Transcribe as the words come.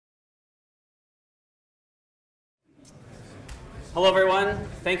Hello, everyone.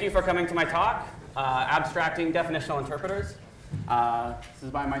 Thank you for coming to my talk, Abstracting Definitional Interpreters. This is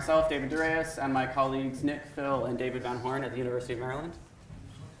by myself, David Darais, and my colleagues Nick, Phil, and David Van Horn at the University of Maryland.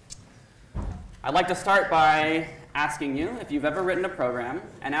 I'd like to start by asking you if you've ever written a program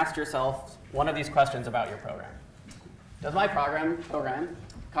and asked yourself one of these questions about your program. Does my program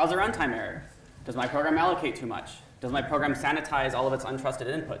cause a runtime error? Does my program allocate too much? Does my program sanitize all of its untrusted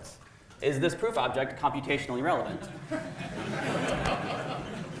inputs? Is this proof object computationally relevant?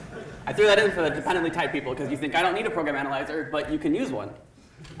 I threw that in for the dependently typed people because you think I don't need a program analyzer, but you can use one.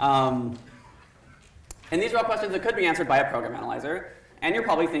 And these are all questions that could be answered by a program analyzer. And you're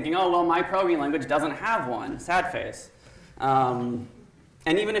probably thinking, oh, well, my programming language doesn't have one. Sad face. And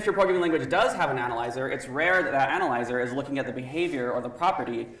even if your programming language does have an analyzer, it's rare that that analyzer is looking at the behavior or the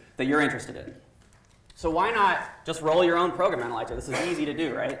property that you're interested in. So why not just roll your own program analyzer? This is easy to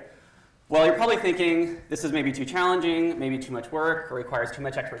do, right? Well, you're probably thinking this is maybe too challenging, maybe too much work, or requires too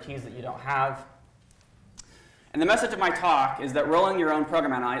much expertise that you don't have. And the message of my talk is that rolling your own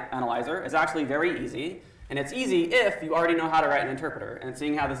program analyzer is actually very easy. And it's easy if you already know how to write an interpreter. And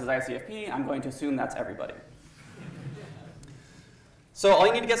seeing how this is ICFP, I'm going to assume that's everybody. So all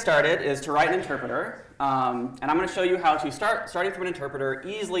you need to get started is to write an interpreter. And I'm going to show you how to, starting from an interpreter,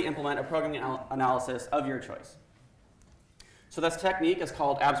 easily implement a programming analysis of your choice. So this technique is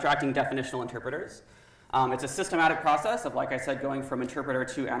called abstracting definitional interpreters. It's a systematic process of, like I said, going from interpreter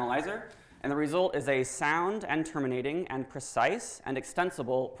to analyzer. And the result is a sound and terminating and precise and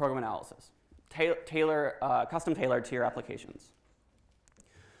extensible program analysis, custom tailored to your applications.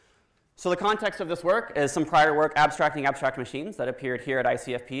 So the context of this work is some prior work abstracting abstract machines that appeared here at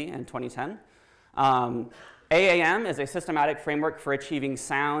ICFP in 2010. AAM is a systematic framework for achieving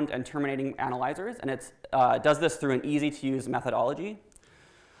sound and terminating analyzers, and it does this through an easy-to-use methodology.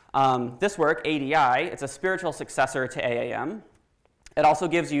 This work, ADI, it's a spiritual successor to AAM. It also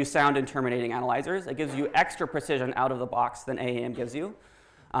gives you sound and terminating analyzers. It gives you extra precision out of the box than AAM gives you.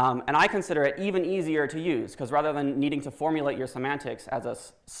 And I consider it even easier to use, because rather than needing to formulate your semantics as a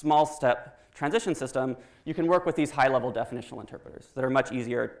small-step transition system, you can work with these high-level definitional interpreters that are much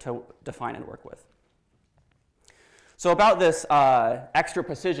easier to define and work with. So about this extra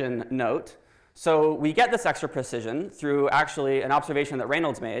precision note, so we get this extra precision through actually an observation that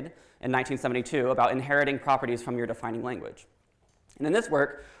Reynolds made in 1972 about inheriting properties from your defining language. And in this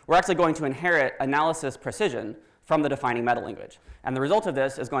work, we're actually going to inherit analysis precision from the defining metalanguage. And the result of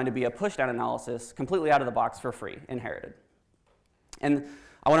this is going to be a pushdown analysis completely out of the box for free, inherited. And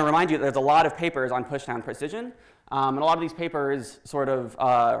I want to remind you that there's a lot of papers on pushdown precision. And a lot of these papers sort of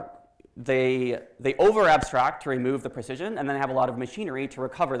they over-abstract to remove the precision, and then they have a lot of machinery to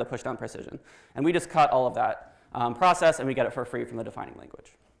recover the pushdown precision. And we just cut all of that process, and we get it for free from the defining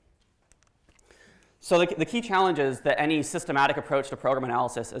language. So the key challenges that any systematic approach to program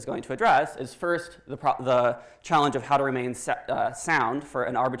analysis is going to address is first the challenge of how to remain sound for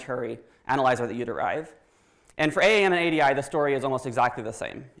an arbitrary analyzer that you derive. And for AAM and ADI, the story is almost exactly the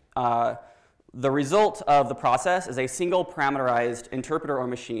same. The result of the process is a single parameterized interpreter or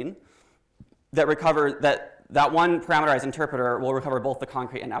machine that one parameterized interpreter will recover both the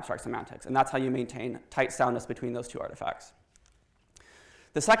concrete and abstract semantics. And that's how you maintain tight soundness between those two artifacts.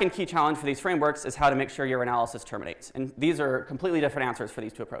 The second key challenge for these frameworks is how to make sure your analysis terminates. And these are completely different answers for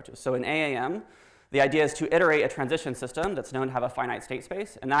these two approaches. So in AAM, the idea is to iterate a transition system that's known to have a finite state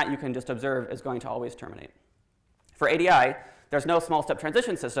space, and that you can just observe is going to always terminate. For ADI, there's no small step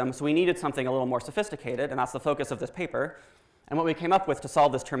transition system, so we needed something a little more sophisticated, and that's the focus of this paper. And what we came up with to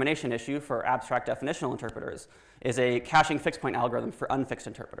solve this termination issue for abstract definitional interpreters is a caching fixed point algorithm for unfixed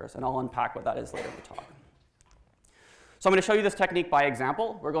interpreters, and I'll unpack what that is later in the talk. So I'm going to show you this technique by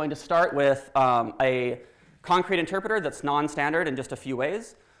example. We're going to start with a concrete interpreter that's non-standard in just a few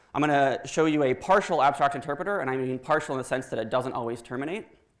ways. I'm going to show you a partial abstract interpreter, and I mean partial in the sense that it doesn't always terminate,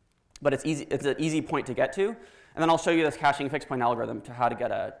 but it's an easy point to get to. And then I'll show you this caching fixed point algorithm to how to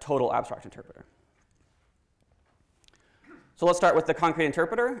get a total abstract interpreter. So let's start with the concrete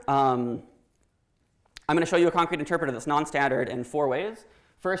interpreter. I'm going to show you a concrete interpreter that's non-standard in 4 ways.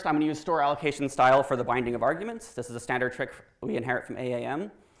 First, I'm going to use store allocation style for the binding of arguments. This is a standard trick we inherit from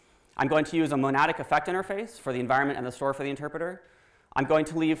AAM. I'm going to use a monadic effect interface for the environment and the store for the interpreter. I'm going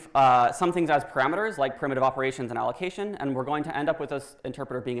to leave some things as parameters, like primitive operations and allocation, and we're going to end up with this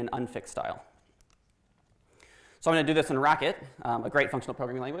interpreter being an unfixed style. So I'm going to do this in Racket, a great functional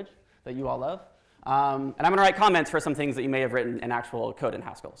programming language that you all love. And I'm going to write comments for some things that you may have written in actual code in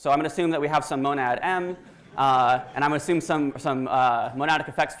Haskell. So I'm going to assume that we have some monad M, and I'm going to assume some monadic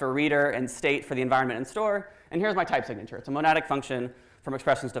effects for reader and state for the environment and store. And here's my type signature. It's a monadic function from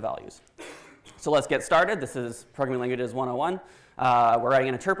expressions to values. So let's get started. This is Programming Languages 101. We're writing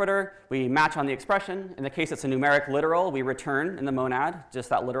an interpreter. We match on the expression. In the case it's a numeric literal, we return in the monad just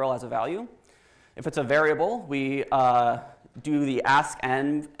that literal as a value. If it's a variable, we do the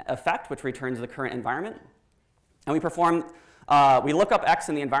ask-n effect, which returns the current environment. And we look up x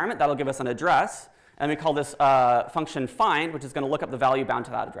in the environment. That'll give us an address. And we call this function find, which is going to look up the value bound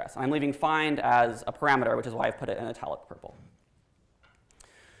to that address. I'm leaving find as a parameter, which is why I've put it in italic purple.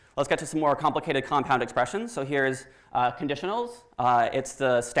 Let's get to some more complicated compound expressions. So here's conditionals. It's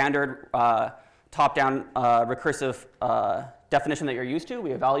the standard top-down recursive definition that you're used to.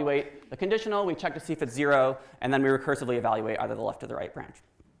 We evaluate the conditional, we check to see if it's 0, and then we recursively evaluate either the left or the right branch.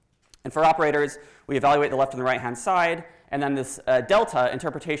 And for operators, we evaluate the left and the right-hand side, and then this delta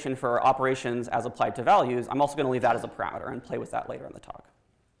interpretation for operations as applied to values, I'm also going to leave that as a parameter and play with that later in the talk.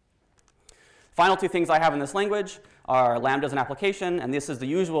 Final two things I have in this language are lambdas and application, and this is the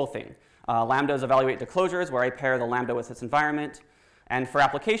usual thing. Lambdas evaluate the closures, where I pair the lambda with its environment. And for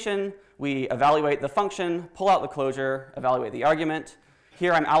application, we evaluate the function, pull out the closure, evaluate the argument.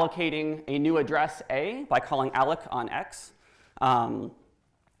 Here I'm allocating a new address A by calling alloc on x.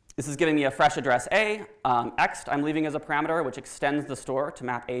 This is giving me a fresh address A. Ext I'm leaving as a parameter, which extends the store to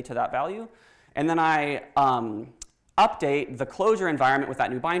map A to that value. And then I update the closure environment with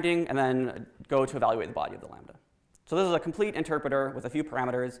that new binding, and then go to evaluate the body of the lambda. So this is a complete interpreter with a few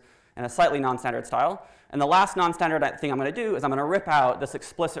parameters and a slightly non-standard style. And the last non-standard thing I'm going to do is I'm going to rip out this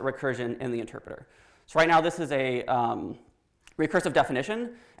explicit recursion in the interpreter. So right now this is a recursive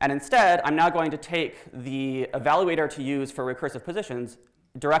definition, and instead I'm now going to take the evaluator to use for recursive positions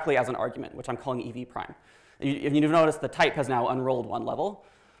directly as an argument, which I'm calling EV prime. If you've noticed, the type has now unrolled one level.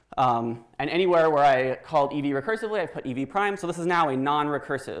 And anywhere where I called EV recursively, I put EV prime. So this is now a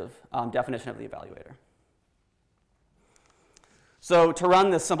non-recursive definition of the evaluator. So to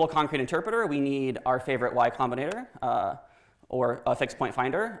run this simple concrete interpreter, we need our favorite Y Combinator, or a fixed point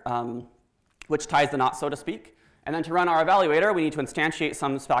finder, which ties the knot, so to speak. And then to run our evaluator, we need to instantiate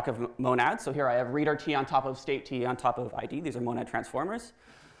some stack of monads. So here I have reader T on top of state T on top of ID. These are monad transformers.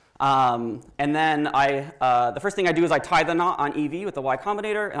 And then the first thing I do is I tie the knot on EV with the Y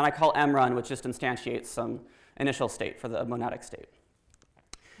Combinator, and I call mrun, which just instantiates some initial state for the monadic state.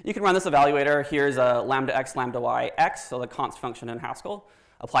 You can run this evaluator. Here's a lambda x, lambda y, x, so the const function in Haskell,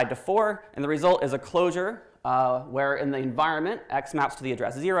 applied to 4. And the result is a closure where in the environment, x maps to the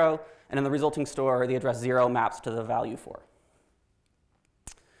address 0, and in the resulting store, the address 0 maps to the value 4.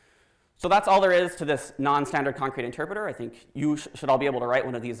 So that's all there is to this non-standard concrete interpreter. I think you should all be able to write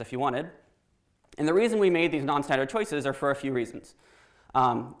one of these if you wanted. And the reason we made these non-standard choices are for a few reasons.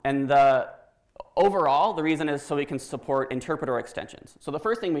 Overall, the reason is so we can support interpreter extensions. So the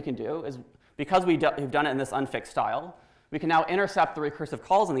first thing we can do is, because we've done it in this unfixed style, we can now intercept the recursive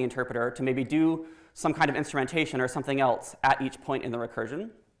calls in the interpreter to maybe do some kind of instrumentation or something else at each point in the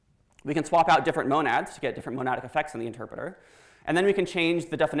recursion. We can swap out different monads to get different monadic effects in the interpreter. And then we can change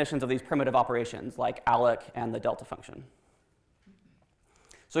the definitions of these primitive operations, like alloc and the delta function.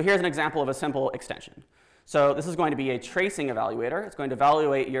 So here's an example of a simple extension. So this is going to be a tracing evaluator. It's going to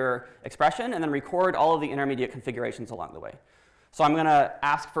evaluate your expression and then record all of the intermediate configurations along the way. So I'm going to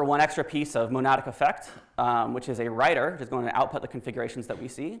ask for one extra piece of monadic effect, which is a writer, which is going to output the configurations that we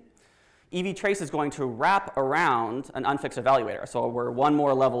see. EV trace is going to wrap around an unfixed evaluator. So we're one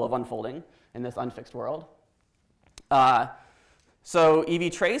more level of unfolding in this unfixed world. So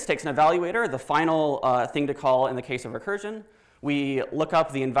EV trace takes an evaluator, the final thing to call in the case of recursion. We look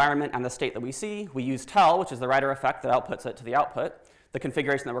up the environment and the state that we see. We use tell, which is the writer effect that outputs it to the output, the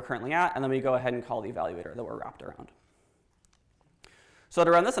configuration that we're currently at, and then we go ahead and call the evaluator that we're wrapped around. So to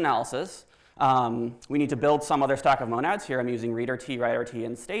run this analysis, we need to build some other stack of monads. Here I'm using reader T, writer T,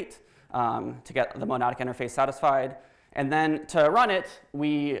 and state to get the monadic interface satisfied. And then to run it,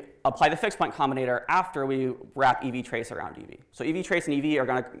 we apply the fixed point combinator after we wrap EV trace around EV. So EV trace and EV are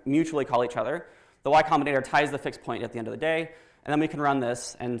going to mutually call each other. The Y combinator ties the fixed point at the end of the day. And then we can run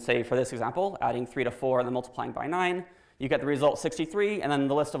this and say, for this example, adding 3 to 4 and then multiplying by 9, you get the result 63, and then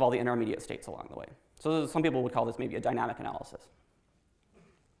the list of all the intermediate states along the way. So some people would call this maybe a dynamic analysis.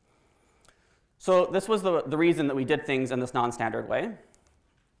 So this was the reason that we did things in this non-standard way,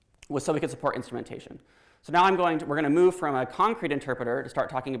 was so we could support instrumentation. So now we're going to move from a concrete interpreter to start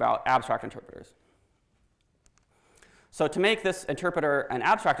talking about abstract interpreters. So to make this interpreter an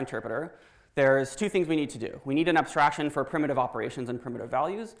abstract interpreter, there's two things we need to do. We need an abstraction for primitive operations and primitive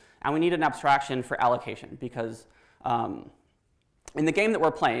values, and we need an abstraction for allocation, because in the game that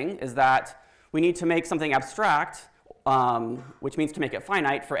we're playing is that we need to make something abstract, which means to make it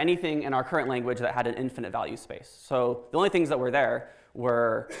finite for anything in our current language that had an infinite value space. So the only things that were there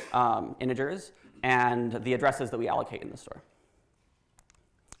were integers and the addresses that we allocate in the store.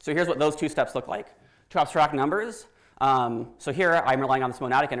 So here's what those two steps look like. To abstract numbers, so here I'm relying on this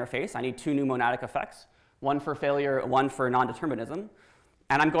monadic interface. I need two new monadic effects, one for failure, one for non-determinism.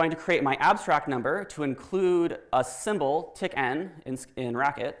 And I'm going to create my abstract number to include a symbol, tick n, in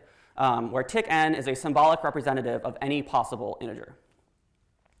racket, where tick n is a symbolic representative of any possible integer.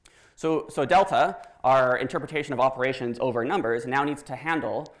 So delta, our interpretation of operations over numbers, now needs to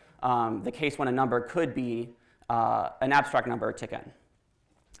handle the case when a number could be an abstract number, tick n.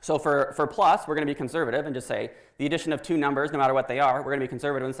 So for plus, we're going to be conservative and just say the addition of two numbers, no matter what they are, we're going to be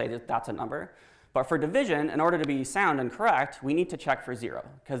conservative and say that that's a number. But for division, in order to be sound and correct, we need to check for 0,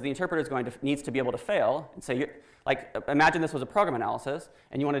 because the interpreter needs to be able to fail and say, like, imagine this was a program analysis,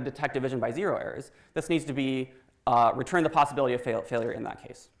 and you want to detect division by 0 errors. This needs to be return the possibility of failure in that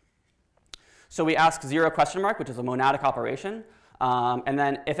case. So we ask 0 question mark, which is a monadic operation, and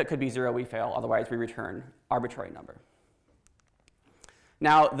then if it could be 0, we fail. Otherwise, we return arbitrary number.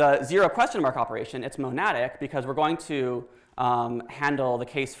 Now, the 0 question mark operation, it's monadic because we're going to handle the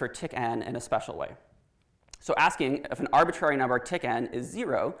case for tick n in a special way. So asking if an arbitrary number tick n is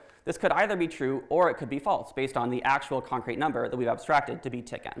 0, this could either be true or it could be false based on the actual concrete number that we've abstracted to be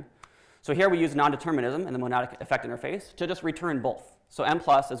tick n. So here we use non-determinism in the monadic effect interface to just return both. So m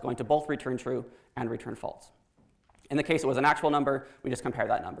plus is going to both return true and return false. In the case it was an actual number, we just compare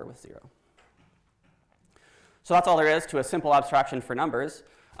that number with 0. So that's all there is to a simple abstraction for numbers.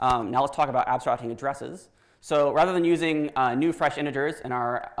 Now let's talk about abstracting addresses. So rather than using new fresh integers in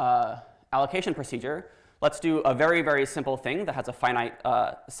our allocation procedure, let's do a very, very simple thing that has a finite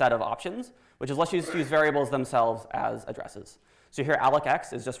set of options, which is let's just use variables themselves as addresses. So here alloc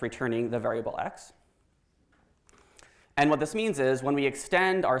x is just returning the variable x. And what this means is when we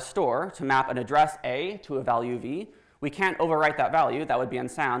extend our store to map an address A to a value v, we can't overwrite that value. That would be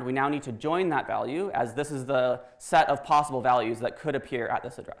unsound. We now need to join that value, as this is the set of possible values that could appear at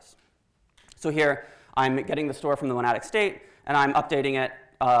this address. So here, I'm getting the store from the monadic state, and I'm updating it,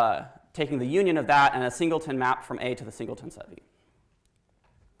 taking the union of that and a singleton map from A to the singleton set V.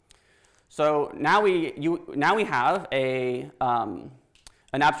 So now we have an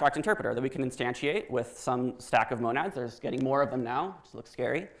abstract interpreter that we can instantiate with some stack of monads. There's getting more of them now, which looks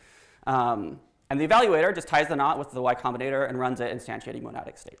scary. And the evaluator just ties the knot with the Y Combinator and runs it instantiating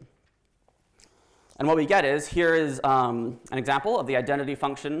monadic state. And what we get is, here is an example of the identity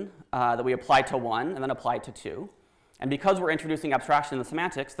function that we applied to 1 and then applied to 2. And because we're introducing abstraction in the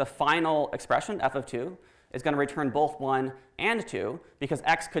semantics, the final expression, f of 2, is going to return both 1 and 2, because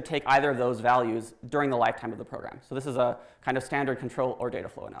x could take either of those values during the lifetime of the program. So this is a kind of standard control or data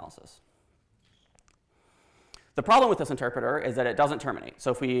flow analysis. The problem with this interpreter is that it doesn't terminate.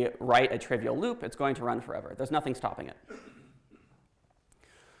 So if we write a trivial loop, it's going to run forever. There's nothing stopping it.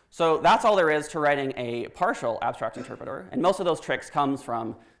 So that's all there is to writing a partial abstract interpreter. And most of those tricks comes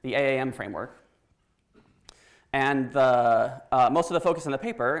from the AAM framework. And most of the focus in the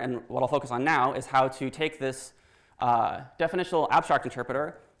paper, and what I'll focus on now, is how to take this definitional abstract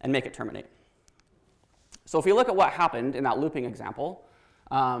interpreter and make it terminate. So if we look at what happened in that looping example,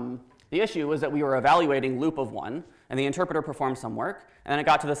 the issue was that we were evaluating loop of 1, and the interpreter performed some work, and then it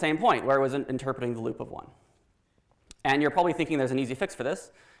got to the same point where it was interpreting the loop of 1. And you're probably thinking there's an easy fix for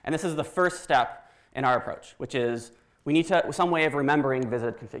this, and this is the first step in our approach, which is we need some way of remembering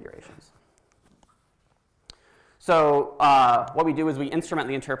visited configurations. So what we do is we instrument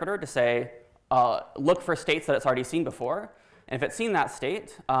the interpreter to say, look for states that it's already seen before, and if it's seen that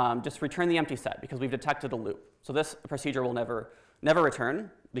state, just return the empty set, because we've detected a loop. So this procedure will never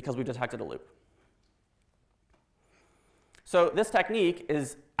return, because we've detected a loop. So this technique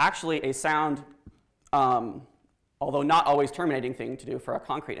is actually a sound, although not always terminating thing to do for a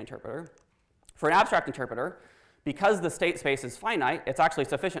concrete interpreter. For an abstract interpreter, because the state space is finite, it's actually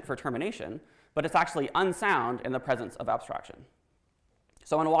sufficient for termination, but it's actually unsound in the presence of abstraction.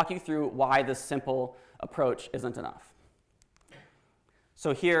 So I want to walk you through why this simple approach isn't enough.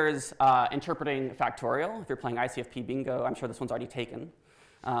 So here's interpreting factorial. If you're playing ICFP bingo, I'm sure this one's already taken.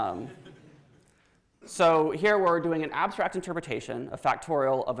 So here we're doing an abstract interpretation of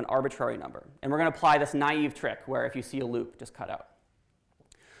factorial of an arbitrary number. And we're going to apply this naive trick where if you see a loop, just cut out.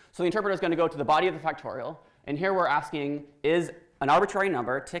 So the interpreter is going to go to the body of the factorial. And here we're asking, is an arbitrary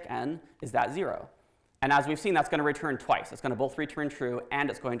number, tick n, is that 0? And as we've seen, that's going to return twice. It's going to both return true and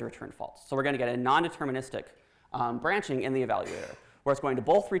it's going to return false. So we're going to get a non-deterministic branching in the evaluator, where it's going to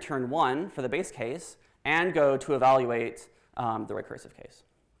both return 1 for the base case and go to evaluate the recursive case.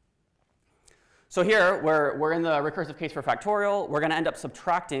 So here, we're in the recursive case for factorial. We're going to end up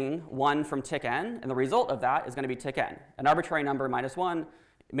subtracting 1 from tick n, and the result of that is going to be tick n. An arbitrary number minus 1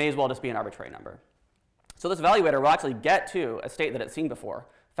 may as well just be an arbitrary number. So this evaluator will actually get to a state that it's seen before,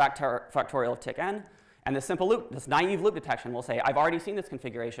 factorial of tick n, and this simple loop, this naive loop detection will say, I've already seen this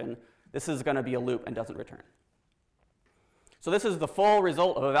configuration. This is going to be a loop and doesn't return. So this is the full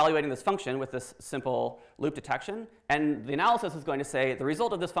result of evaluating this function with this simple loop detection. And the analysis is going to say the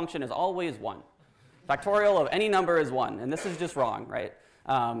result of this function is always 1. Factorial of any number is 1. And this is just wrong, right?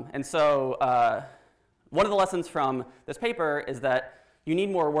 And so one of the lessons from this paper is that you need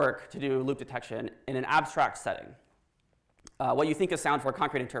more work to do loop detection in an abstract setting. What you think is sound for a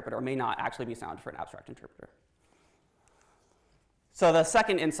concrete interpreter may not actually be sound for an abstract interpreter. So the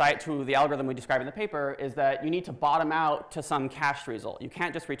second insight to the algorithm we describe in the paper is that you need to bottom out to some cached result. You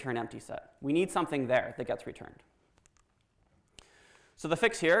can't just return empty set. We need something there that gets returned. So the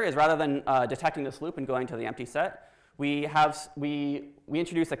fix here is rather than detecting this loop and going to the empty set, we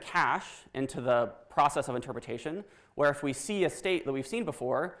introduce a cache into the process of interpretation, where if we see a state that we've seen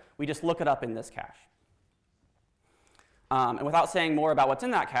before, we just look it up in this cache. And without saying more about what's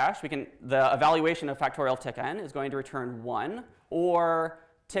in that cache, the evaluation of factorial tick n is going to return 1 or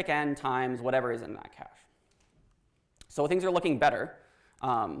tick n times whatever is in that cache. So things are looking better.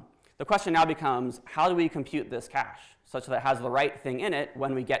 The question now becomes, how do we compute this cache such that it has the right thing in it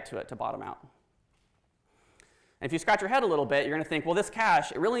when we get to it to bottom out? And if you scratch your head a little bit, you're going to think, well, this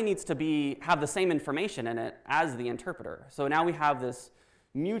cache, it really needs to have the same information in it as the interpreter. So now we have this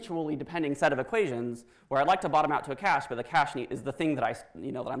mutually depending set of equations where I'd like to bottom out to a cache, but the cache is the thing that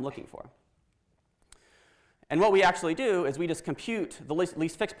I'm looking for. And what we actually do is we just compute the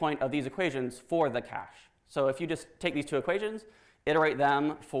least fixed point of these equations for the cache. So if you just take these two equations, iterate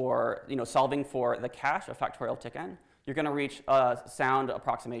them for solving for the cache of factorial of tick n, you're going to reach a sound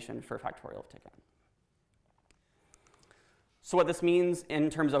approximation for factorial of tick n. So what this means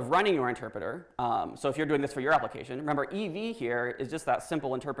in terms of running your interpreter, so if you're doing this for your application, remember EV here is just that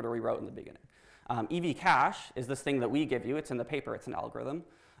simple interpreter we wrote in the beginning. EV cache is this thing that we give you. It's in the paper. It's an algorithm.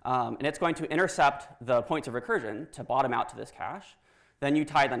 And it's going to intercept the points of recursion to bottom out to this cache. Then you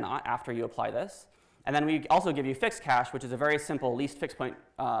tie the knot after you apply this. And then we also give you fixed cache, which is a very simple least fixed point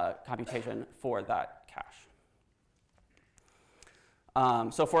computation for that cache.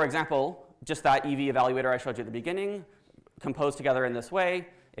 So for example, just that EV evaluator I showed you at the beginning, composed together in this way.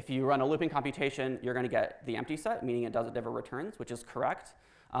 If you run a looping computation, you're going to get the empty set, meaning it never returns, which is correct.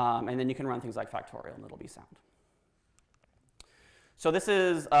 And then you can run things like factorial, and it'll be sound. So this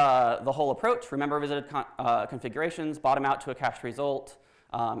is the whole approach. Remember visited configurations, bottom out to a cached result,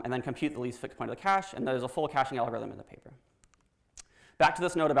 and then compute the least fixed point of the cache. And there's a full caching algorithm in the paper. Back to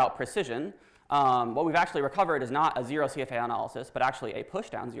this note about precision. What we've actually recovered is not a 0 CFA analysis, but actually a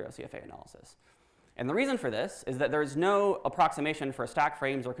push-down 0 CFA analysis. And the reason for this is that there's no approximation for stack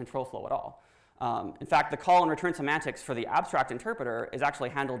frames or control flow at all. In fact, the call and return semantics for the abstract interpreter is actually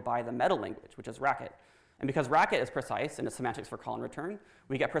handled by the meta language, which is Racket. And because Racket is precise in its semantics for call and return,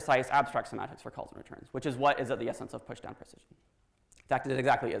 we get precise abstract semantics for calls and returns, which is what is at the essence of push-down precision. In fact, it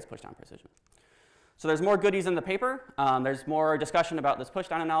exactly is push-down precision. So there's more goodies in the paper. There's more discussion about this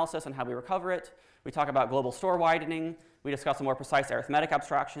push-down analysis and how we recover it. We talk about global store widening. We discuss a more precise arithmetic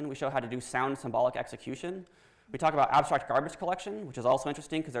abstraction. We show how to do sound symbolic execution. We talk about abstract garbage collection, which is also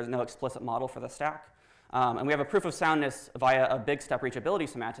interesting because there's no explicit model for the stack. And we have a proof of soundness via a big step reachability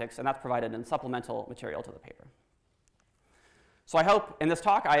semantics, and that's provided in supplemental material to the paper. So I hope in this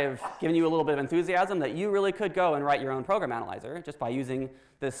talk I have given you a little bit of enthusiasm that you really could go and write your own program analyzer just by using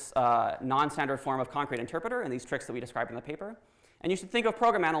this non-standard form of concrete interpreter and these tricks that we described in the paper. And you should think of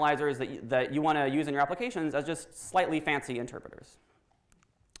program analyzers that you want to use in your applications as just slightly fancy interpreters.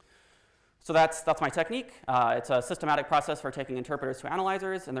 So that's my technique. It's a systematic process for taking interpreters to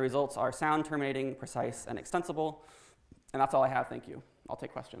analyzers, and the results are sound, terminating, precise, and extensible. And that's all I have. Thank you. I'll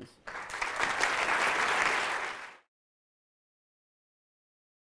take questions.